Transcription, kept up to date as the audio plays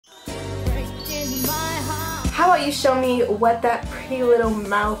how about you show me what that pretty little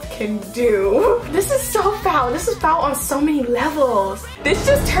mouth can do? This is so foul. This is foul on so many levels. This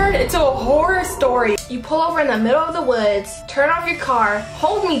just turned into a horror story. You pull over in the middle of the woods, turn off your car,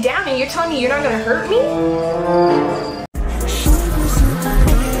 hold me down, and you're telling me you're not gonna hurt me?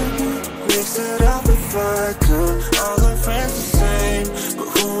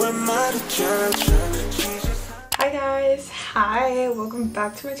 Hi guys, hi, welcome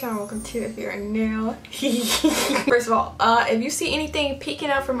back to my channel. Welcome to if you're new. First of all, if you see anything peeking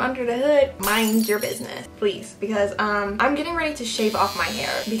out from under the hood, mind your business, please, because I'm getting ready to shave off my hair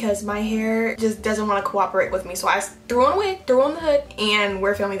because my hair just doesn't want to cooperate with me. So I threw on a wig, threw on the hood, and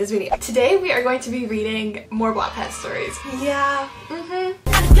we're filming this video. Today we are going to be reading more Wattpad stories. Yeah,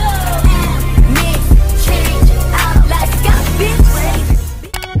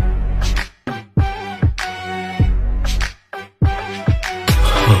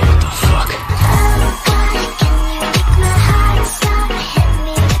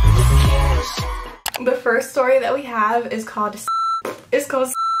 The first story that we have is called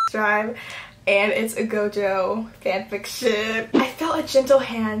Drive, and it's a Gojo fanfiction. I felt a gentle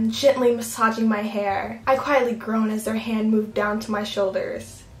hand gently massaging my hair. I quietly groaned as their hand moved down to my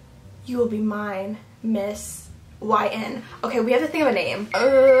shoulders. You will be mine, Miss YN. Okay, we have to think of a name.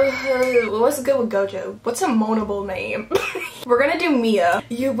 What's good with Gojo? What's a moanable name? We're gonna do Mia.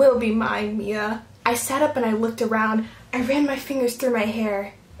 You will be mine, Mia. I sat up and I looked around. I ran my fingers through my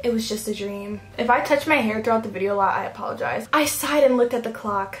hair. It was just a dream. If I touch my hair throughout the video a lot, I apologize. I sighed and looked at the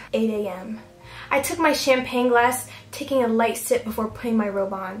clock. 8 a.m. I took my champagne glass, taking a light sip before putting my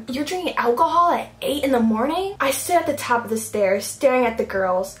robe on. You're drinking alcohol at 8 in the morning? I stood at the top of the stairs, staring at the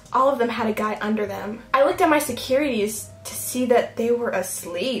girls. All of them had a guy under them. I looked at my securities to see that they were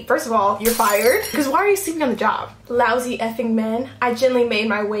asleep. First of all, you're fired? Because why are you sleeping on the job? Lousy effing men. I gently made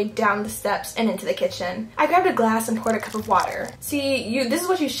my way down the steps and into the kitchen. I grabbed a glass and poured a cup of water. See, this is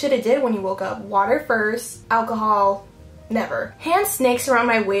what you should have did when you woke up. Water first, alcohol never. Hands snakes around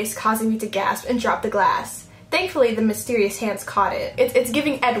my waist, causing me to gasp and drop the glass. Thankfully, the mysterious hands caught it. It's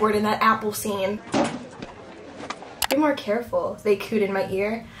giving Edward in that Apple scene. Be more careful, they cooed in my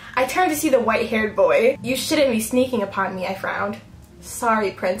ear. I turned to see the white-haired boy. You shouldn't be sneaking upon me, I frowned.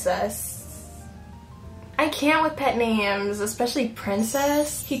 Sorry, princess. I can't with pet names, especially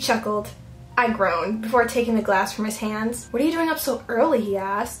princess. He chuckled. I groaned before taking the glass from his hands. What are you doing up so early, he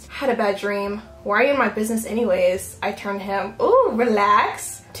asked. Had a bad dream. Why are you in my business anyways? I turned to him. Ooh,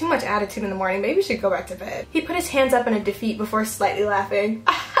 relax. Too much attitude in the morning. Maybe you should go back to bed. He put his hands up in a defeat before slightly laughing.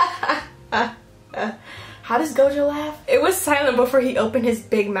 How does Gojo laugh? It was silent before he opened his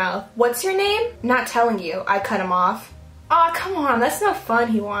big mouth. What's your name? Not telling you. I cut him off. Aw, come on, that's no fun,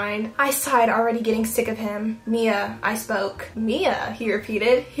 he whined. I sighed, already getting sick of him. Mia, I spoke. Mia, he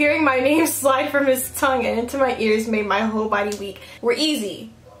repeated. Hearing my name slide from his tongue and into my ears made my whole body weak. We're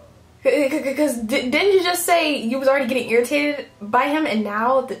easy. Because didn't you just say you was already getting irritated by him, and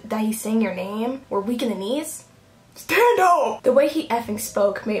now that he's saying your name, we're weak in the knees? Stand up! The way he effing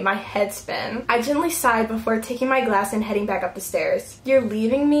spoke made my head spin. I gently sighed before taking my glass and heading back up the stairs. You're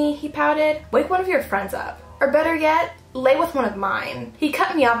leaving me? He pouted. Wake one of your friends up. Or better yet, lay with one of mine. He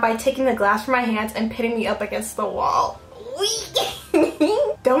cut me off by taking the glass from my hands and pitting me up against the wall.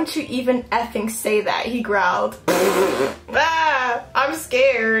 Don't you even effing say that, he growled. I'm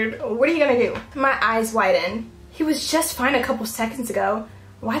scared. What are you gonna do? My eyes widened. He was just fine a couple seconds ago.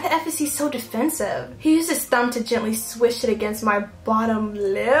 Why the F is he so defensive? He used his thumb to gently swish it against my bottom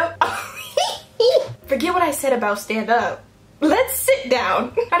lip. Forget what I said about stand up. Let's sit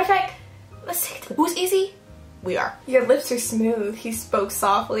down. Matter of fact, let's take it to the— Who's easy? We are. Your lips are smooth, he spoke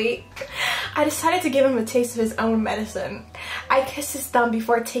softly. I decided to give him a taste of his own medicine. I kissed his thumb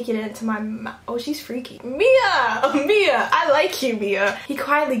before taking it into my mouth. Oh, she's freaky. Mia! Oh, Mia! I like you, Mia. He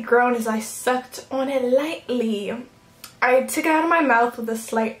quietly groaned as I sucked on it lightly. I took it out of my mouth with a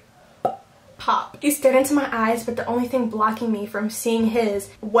slight pop. He stared into my eyes, but the only thing blocking me from seeing his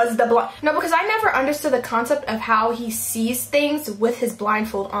was the blind— No, because I never understood the concept of how he sees things with his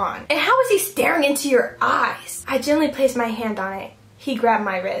blindfold on. And how is he staring into your eyes? I gently placed my hand on it. He grabbed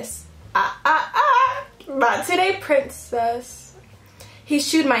my wrist. Not today, princess. He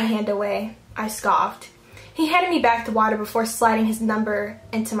shooed my hand away. I scoffed. He handed me back the water before sliding his number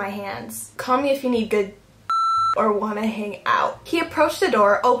into my hands. Call me if you need good or want to hang out. He approached the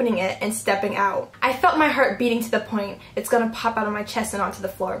door, opening it and stepping out. I felt my heart beating to the point it's gonna pop out of my chest and onto the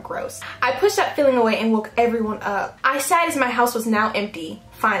floor. Gross. I pushed that feeling away and woke everyone up. I sighed as my house was now empty.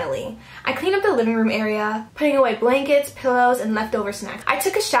 Finally. I cleaned up the living room area, putting away blankets, pillows, and leftover snacks. I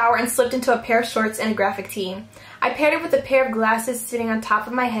took a shower and slipped into a pair of shorts and a graphic tee. I paired it with a pair of glasses sitting on top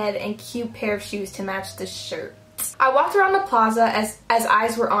of my head and cute pair of shoes to match the shirt. I walked around the plaza as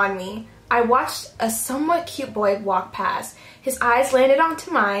eyes were on me. I watched a somewhat cute boy walk past. His eyes landed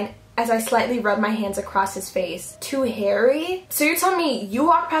onto mine as I slightly rubbed my hands across his face. Too hairy? So you're telling me you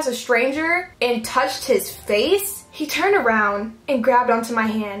walked past a stranger and touched his face? He turned around and grabbed onto my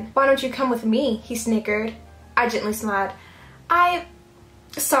hand. Why don't you come with me? He snickered. I gently smiled.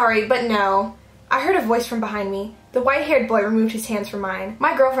 Sorry, but no. I heard a voice from behind me. The white-haired boy removed his hands from mine.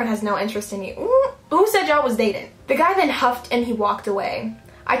 My girlfriend has no interest in you. Who said y'all was dating? The guy then huffed and he walked away.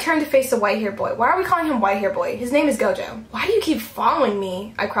 I turned to face the white-haired boy. Why are we calling him white-haired boy? His name is Gojo. Why do you keep following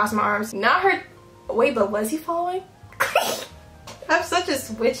me? I crossed my arms. Not her. Wait, but was he following? I'm such a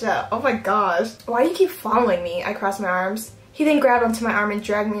switch up. Oh my gosh. Why do you keep following me? I crossed my arms. He then grabbed onto my arm and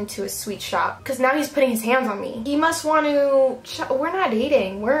dragged me into a sweet shop. Because now he's putting his hands on me. He must want to... We're not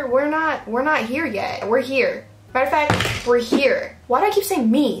dating. We're not here yet. We're here. Matter of fact, we're here. Why do I keep saying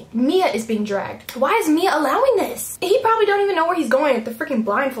me? Mia is being dragged. Why is Mia allowing this? He probably don't even know where he's going with the freaking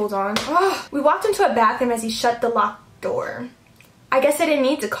blindfolds on. Ugh. We walked into a bathroom as he shut the locked door. I guess I didn't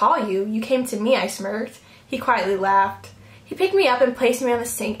need to call you. You came to me, I smirked. He quietly laughed. He picked me up and placed me on the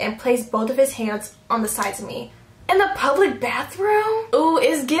sink and placed both of his hands on the sides of me. In the public bathroom? Ooh,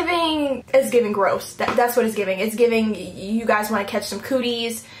 it's giving gross. That's what it's giving. It's giving you guys want to catch some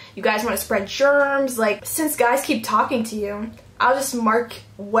cooties. You guys want to spread germs. Like, since guys keep talking to you, I'll just mark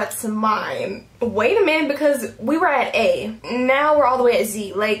what's mine. Wait a minute, because we were at A. Now we're all the way at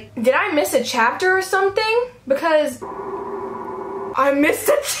Z. Like, did I miss a chapter or something? Because I missed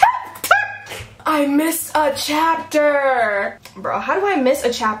a chapter. I missed a chapter. Bro, how do I miss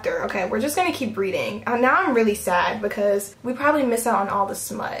a chapter? Okay, we're just gonna keep reading. Now I'm really sad because we probably miss out on all the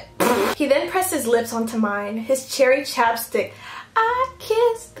smut. He then pressed his lips onto mine, his cherry chapstick. I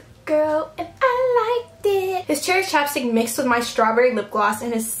kissed the girl and I liked it. His cherry chapstick mixed with my strawberry lip gloss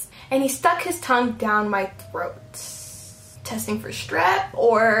and he stuck his tongue down my throat. Testing for strep,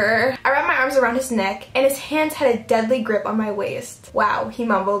 or... I wrapped my arms around his neck and his hands had a deadly grip on my waist. Wow, he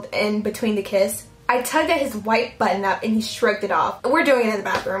mumbled in between the kiss. I tugged at his white button up and he shrugged it off. We're doing it in the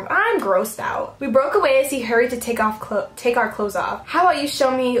bathroom. I'm grossed out. We broke away as he hurried to take our clothes off. How about you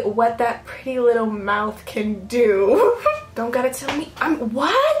show me what that pretty little mouth can do? Don't gotta tell me.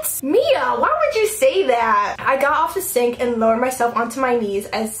 What? Mia, why would you say that? I got off the sink and lowered myself onto my knees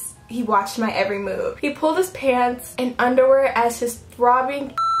as he watched my every move. He pulled his pants and underwear as his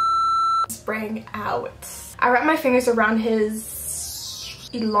throbbing sprang out. I wrapped my fingers around his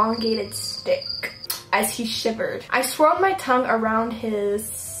elongated stick as he shivered. I swirled my tongue around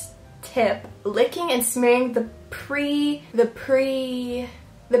his tip, licking and smearing the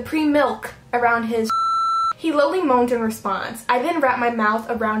pre-milk around his. He lowly moaned in response. I then wrapped my mouth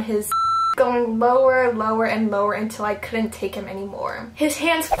around his, going lower, lower, and lower until I couldn't take him anymore. His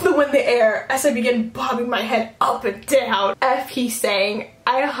hands flew in the air as I began bobbing my head up and down. F, he sang.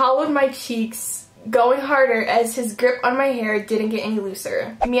 I hollowed my cheeks, going harder as his grip on my hair didn't get any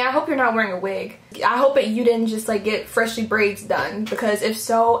looser. I mean, I hope you're not wearing a wig. I hope that you didn't just like get freshly braids done, because if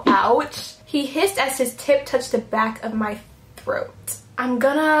so, ouch. He hissed as his tip touched the back of my throat. I'm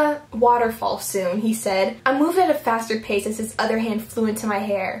gonna waterfall soon, he said. I moved at a faster pace as his other hand flew into my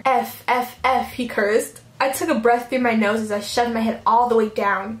hair. F, F, F, he cursed. I took a breath through my nose as I shoved my head all the way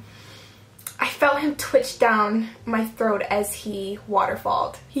down. I felt him twitch down my throat as he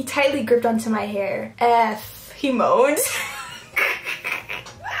waterfalled. He tightly gripped onto my hair. F, he moaned.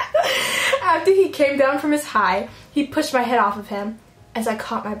 After he came down from his high, he pushed my head off of him as I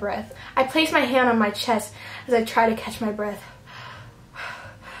caught my breath. I placed my hand on my chest as I tried to catch my breath.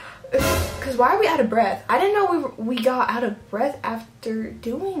 Because why are we out of breath? I didn't know we got out of breath after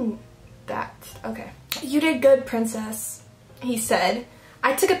doing that. Okay. You did good, princess, he said.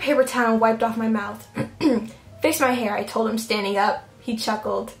 I took a paper towel and wiped off my mouth. Fix my hair, I told him, standing up. He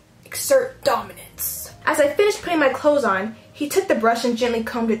chuckled. Exert dominance. As I finished putting my clothes on, he took the brush and gently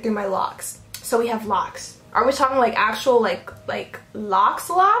combed it through my locks. So we have locks. Are we talking like actual like locks,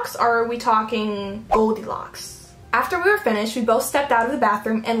 or are we talking Goldilocks? After we were finished, we both stepped out of the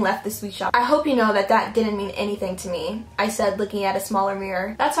bathroom and left the sweet shop. I hope you know that didn't mean anything to me, I said, looking at a smaller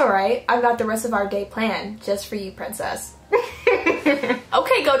mirror. That's alright. I've got the rest of our day planned, just for you, princess.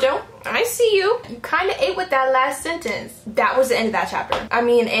 Okay, Gojo, I see you. You kind of ate with that last sentence. That was the end of that chapter. I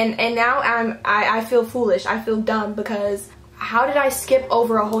mean, and now I feel foolish. I feel dumb because how did I skip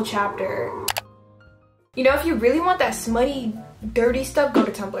over a whole chapter? You know, if you really want that smutty dirty stuff, go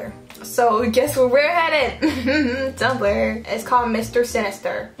to Tumblr. So guess where we're headed? Tumblr. It's called Mr.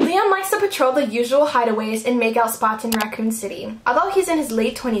 Sinister. Leon likes to patrol the usual hideaways and make out spots in Raccoon City. Although he's in his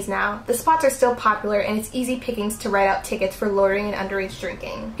late 20s now, the spots are still popular and it's easy pickings to write out tickets for loitering and underage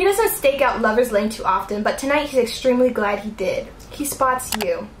drinking. He doesn't stake out Lover's Lane too often, but tonight he's extremely glad he did. He spots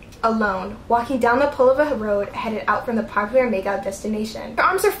you. Alone, walking down the pull of a road headed out from the popular makeout destination. Your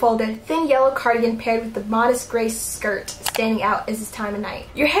arms are folded, thin yellow cardigan paired with the modest gray skirt standing out as his time of night.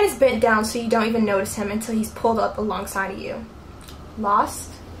 Your head is bent down so you don't even notice him until he's pulled up alongside of you. Lost?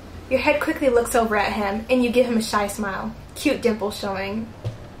 Your head quickly looks over at him and you give him a shy smile. Cute dimple showing.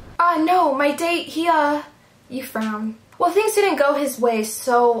 No, my date, You frown. Well, things didn't go his way,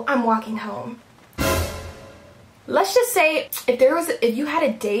 so I'm walking home. Let's just say if you had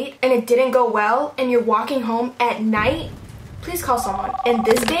a date and it didn't go well and you're walking home at night, please call someone. In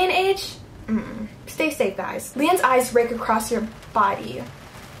this day and age, stay safe, guys. Leon's eyes rake across your body.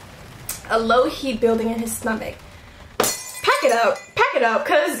 A low heat building in his stomach. Pack it up,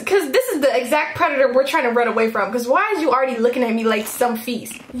 cause this is the exact predator we're trying to run away from. Cause why is you already looking at me like some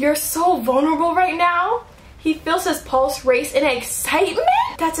feast? You're so vulnerable right now. He feels his pulse race in excitement.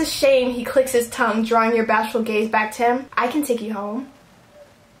 That's a shame. He clicks his tongue, drawing your bashful gaze back to him. I can take you home.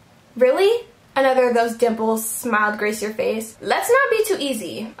 Really? Another of those dimples smiled grace your face. Let's not be too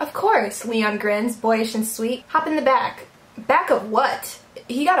easy. Of course, Leon grins, boyish and sweet. Hop in the back. Back of what?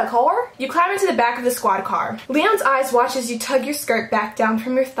 He got a car? You climb into the back of the squad car. Leon's eyes watch as you tug your skirt back down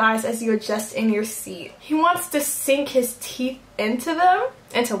from your thighs as you adjust in your seat. He wants to sink his teeth into them.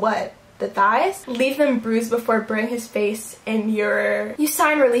 Into what? The thighs? Leave them bruised before burning his face in your... You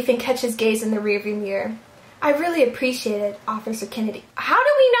sigh in relief and catch his gaze in the rearview mirror. I really appreciate it, Officer Kennedy. How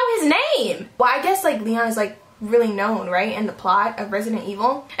do we know his name? Well, I guess like Leon is like really known, right, in the plot of Resident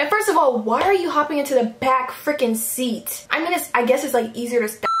Evil. And first of all, why are you hopping into the back freaking seat? I mean, I guess it's like easier to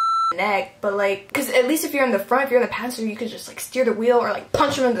stab the neck, but like, because at least if you're in the front, if you're in the passenger, you could just like steer the wheel or like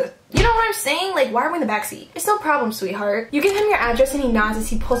punch him in the... You know what I'm saying? Like, why are we in the backseat? It's no problem, sweetheart. You give him your address and he nods as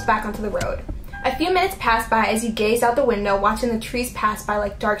he pulls back onto the road. A few minutes pass by as you gaze out the window, watching the trees pass by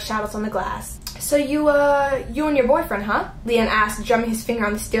like dark shadows on the glass. So you and your boyfriend, huh? Leon asked, drumming his finger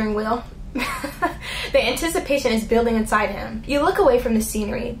on the steering wheel. The anticipation is building inside him. You look away from the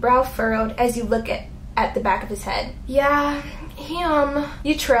scenery, brow furrowed as you look at the back of his head. Yeah, him.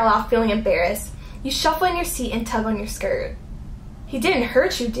 You trail off, feeling embarrassed. You shuffle in your seat and tug on your skirt. He didn't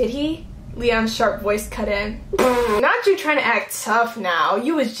hurt you, did he? Leon's sharp voice cut in. Not you trying to act tough now.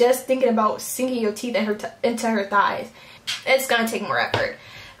 You was just thinking about sinking your teeth into her thighs. It's gonna take more effort,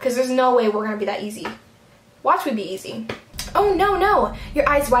 because there's no way we're gonna be that easy. Watch me be easy. Oh, no. Your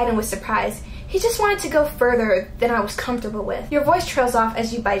eyes widen with surprise. He just wanted to go further than I was comfortable with. Your voice trails off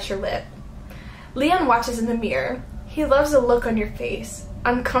as you bite your lip. Leon watches in the mirror. He loves the look on your face.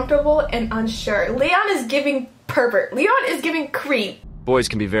 Uncomfortable and unsure. Leon is giving pervert. Leon is giving creep. Boys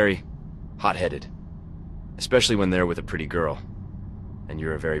can be very hot-headed, especially when they're with a pretty girl. And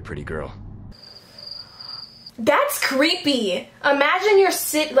you're a very pretty girl. That's creepy. Imagine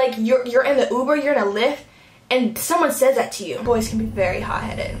you're in the Uber, you're in a Lyft, and someone says that to you. Boys can be very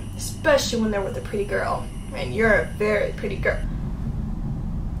hot-headed, especially when they're with a pretty girl. And you're a very pretty girl.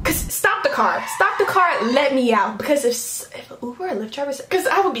 Cause stop the car, let me out. Because if Uber or Lyft driver said, cause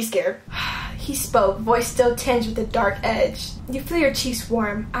I would be scared. He spoke, voice still tinged with a dark edge. You feel your cheeks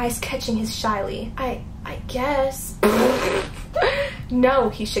warm, eyes catching his shyly. I guess. No,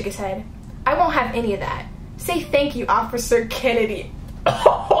 he shook his head. I won't have any of that. Say thank you, Officer Kennedy.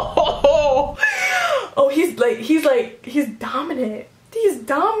 Oh, he's dominant. He's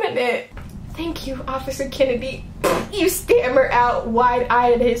dominant. Thank you, Officer Kennedy. You stammer out,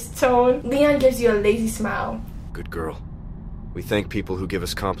 wide-eyed at his tone. Leon gives you a lazy smile. Good girl. We thank people who give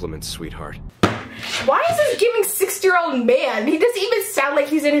us compliments, sweetheart. Why is this giving 60-year-old man? He doesn't even sound like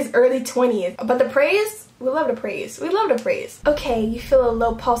he's in his early 20s. But the praise? We love to praise. We love to praise. Okay, you feel a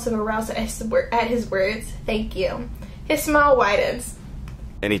low pulse of arousal at his words. Thank you. His smile widens.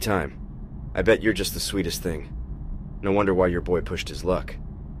 Anytime. I bet you're just the sweetest thing. No wonder why your boy pushed his luck.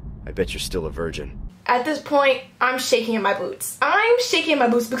 I bet you're still a virgin. At this point, I'm shaking in my boots. I'm shaking in my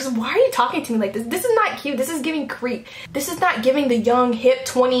boots because why are you talking to me like this? This is not cute. This is giving creep. This is not giving the young, hip,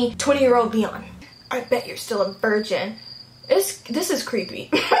 20-year-old Leon. I bet you're still a virgin. This is creepy.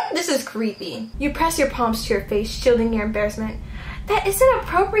 This is creepy. You press your palms to your face, shielding your embarrassment. That isn't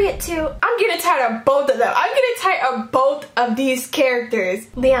appropriate to... I'm getting tired of both of them. I'm getting tired of both of these characters.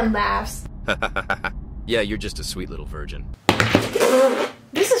 Leon laughs. Yeah, you're just a sweet little virgin.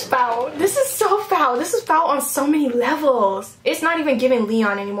 This is foul. This is so foul. This is foul on so many levels. It's not even giving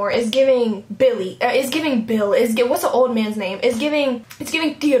Leon anymore. It's giving Billy. It's giving Bill. What's the old man's name? It's giving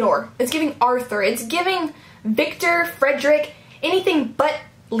Theodore. It's giving Arthur. It's giving Victor, Frederick, anything but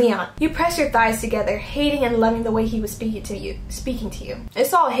Leon. You press your thighs together, hating and loving the way he was speaking to you.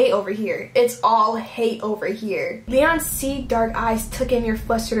 It's all hate over here. It's all hate over here. Leon's sea dark eyes took in your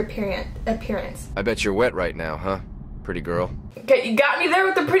flustered appearance. I bet you're wet right now, huh? Pretty girl. Okay, you got me there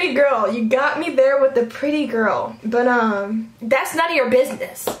with the pretty girl. You got me there with the pretty girl. But, that's none of your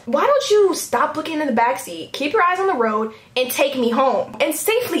business. Why don't you stop looking in the backseat, keep your eyes on the road, and take me home? And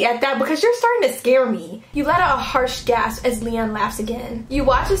safely at that, because you're starting to scare me. You let out a harsh gasp as Leon laughs again. You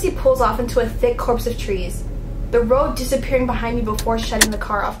watch as he pulls off into a thick corpse of trees, the road disappearing behind you before shutting the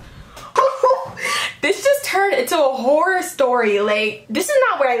car off. This just turned into a horror story. Like, this is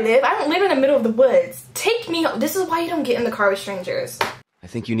not where I live. I don't live in the middle of the woods. Take me home. This is why you don't get in the car with strangers. I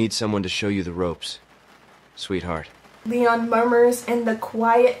think you need someone to show you the ropes, sweetheart. Leon murmurs in the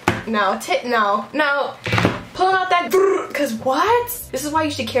quiet. No. Pulling out that. Cause what? This is why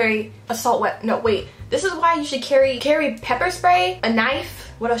you should carry assault weapon. No, wait. This is why you should carry pepper spray, a knife.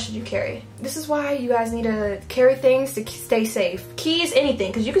 What else should you carry? This is why you guys need to carry things to stay safe. Keys,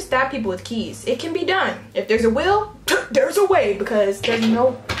 anything, because you can stab people with keys. It can be done. If there's a will, there's a way, because there's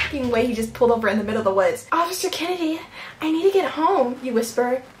no fucking way you just pulled over in the middle of the woods. Officer Kennedy, I need to get home, you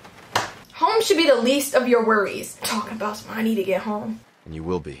whisper. Home should be the least of your worries. Talking about some, I need to get home. And you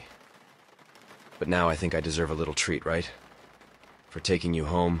will be. But now I think I deserve a little treat, right? For taking you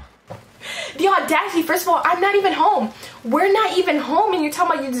home. The audacity, first of all, I'm not even home. We're not even home and you're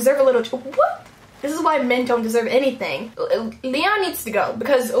talking about you deserve a little what? This is why men don't deserve anything. Leon needs to go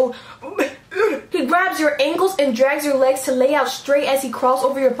because he grabs your ankles and drags your legs to lay out straight as he crawls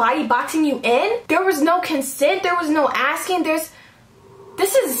over your body, boxing you in. There was no consent, there was no asking, this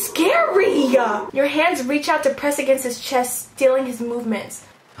is scary. Your hands reach out to press against his chest, stealing his movements.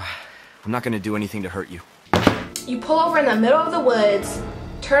 I'm not gonna do anything to hurt you. You pull over in the middle of the woods,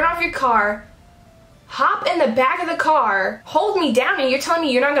 turn off your car, hop in the back of the car, hold me down, and you're telling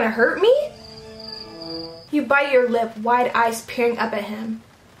me you're not gonna hurt me? You bite your lip, wide eyes peering up at him.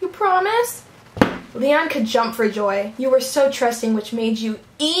 You promise? Leon could jump for joy. You were so trusting, which made you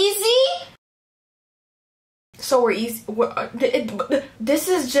easy? So we're easy. This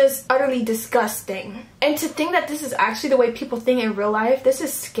is just utterly disgusting. And to think that this is actually the way people think in real life, this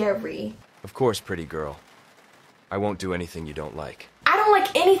is scary. Of course, pretty girl. I won't do anything you don't like. I don't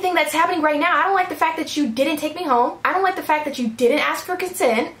like anything that's happening right now. I don't like the fact that you didn't take me home. I don't like the fact that you didn't ask for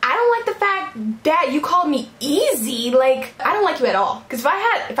consent. I don't like the fact that you called me easy. Like, I don't like you at all. Because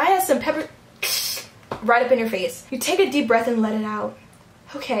if I had some pepper right up in your face, you take a deep breath and let it out.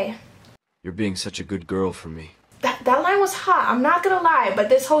 Okay. You're being such a good girl for me. That line was hot. I'm not gonna lie, but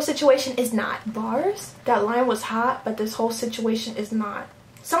this whole situation is not. Bars? That line was hot, but this whole situation is not.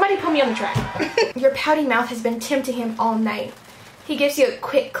 Somebody put me on the track. Your pouty mouth has been tempting him all night. He gives you a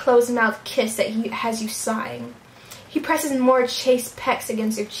quick closed mouth kiss that has you sighing. He presses more chaste pecks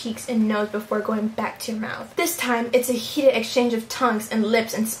against your cheeks and nose before going back to your mouth. This time, it's a heated exchange of tongues and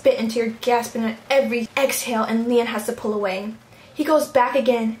lips and spit into your gasping at every exhale, and Leon has to pull away. He goes back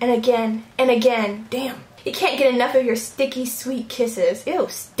again and again and again. Damn. He can't get enough of your sticky, sweet kisses. Ew,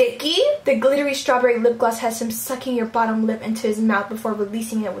 sticky? The glittery strawberry lip gloss has him sucking your bottom lip into his mouth before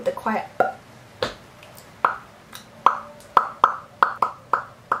releasing it with a quiet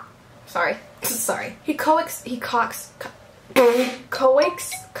Sorry. He coaxes.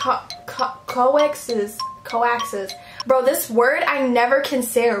 Bro, this word, I never can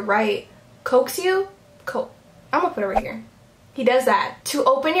say it right. Coax you? I'm gonna put it right here. He does that to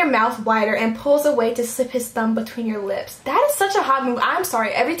open your mouth wider and pulls away to slip his thumb between your lips. That is such a hot move. I'm sorry.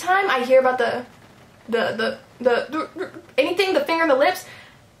 Every time I hear about anything, the finger and the lips,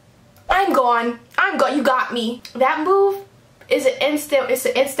 I'm gone. You got me. That move is an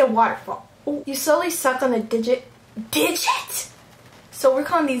instant waterfall. Ooh. You slowly sucked on the digit? So we're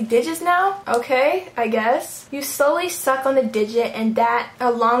calling these digits now? Okay, I guess. You slowly suck on the digit, and that,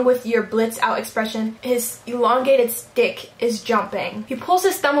 along with your blitz out expression, his elongated stick is jumping. He pulls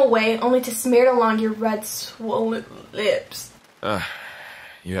his thumb away, only to smear it along your red, swollen lips.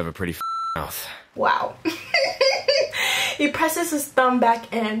 You have a pretty mouth. Wow. He presses his thumb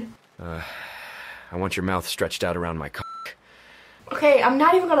back in. I want your mouth stretched out around my cock. Okay, I'm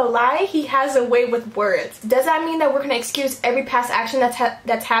not even gonna lie, he has a way with words. Does that mean that we're gonna excuse every past action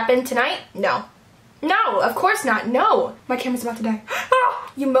that's happened tonight? No. No, of course not. No. My camera's about to die.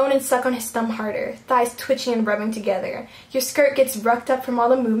 You moan and suck on his thumb harder, thighs twitching and rubbing together. Your skirt gets rucked up from all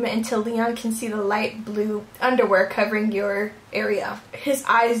the movement until Leon can see the light blue underwear covering your area. His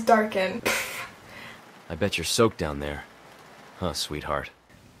eyes darken. I bet you're soaked down there. Huh, sweetheart.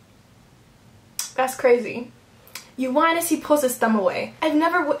 That's crazy. You whine as he pulls his thumb away. I've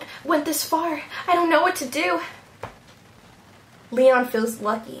never went this far. I don't know what to do. Leon feels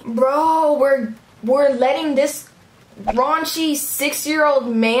lucky. Bro, we're letting this raunchy 6-year-old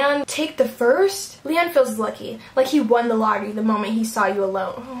man take the first? Leon feels lucky, like he won the lottery the moment he saw you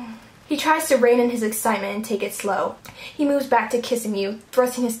alone. He tries to rein in his excitement and take it slow. He moves back to kissing you,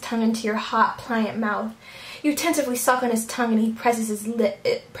 thrusting his tongue into your hot, pliant mouth. You tentatively suck on his tongue and he presses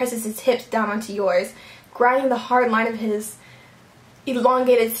his hips down onto yours, grinding the hard line of his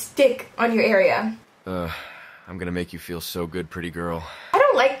elongated stick on your area. I'm gonna make you feel so good, pretty girl. I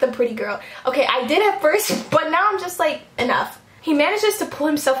don't like the pretty girl. Okay, I did at first, but now I'm just like, enough. He manages to pull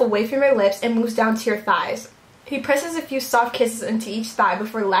himself away from your lips and moves down to your thighs. He presses a few soft kisses into each thigh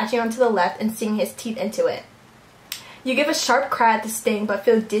before latching onto the left and sinking his teeth into it. You give a sharp cry at the sting, but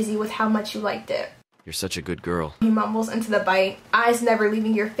feel dizzy with how much you liked it. You're such a good girl. He mumbles into the bite, eyes never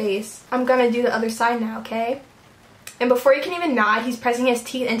leaving your face. I'm gonna do the other side now, okay? And before you can even nod, he's pressing his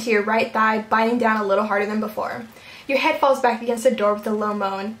teeth into your right thigh, biting down a little harder than before. Your head falls back against the door with a low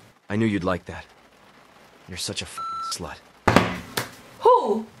moan. I knew you'd like that. You're such a f***ing slut.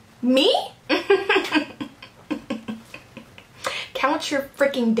 Who? Me? Count your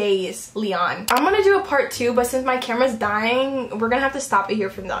freaking days, Leon. I'm gonna do a part 2, but since my camera's dying, we're gonna have to stop it here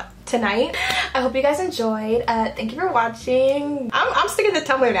for tonight. I hope you guys enjoyed. Thank you for watching. I'm sticking to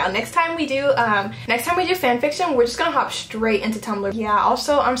Tumblr now. Next time we do fanfiction, we're just gonna hop straight into Tumblr. Yeah,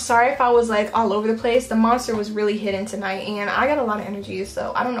 also, I'm sorry if I was like all over the place. The monster was really hidden tonight, and I got a lot of energy,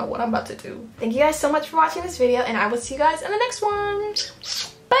 so I don't know what I'm about to do. Thank you guys so much for watching this video, and I will see you guys in the next one.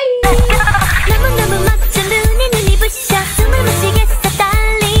 Bye!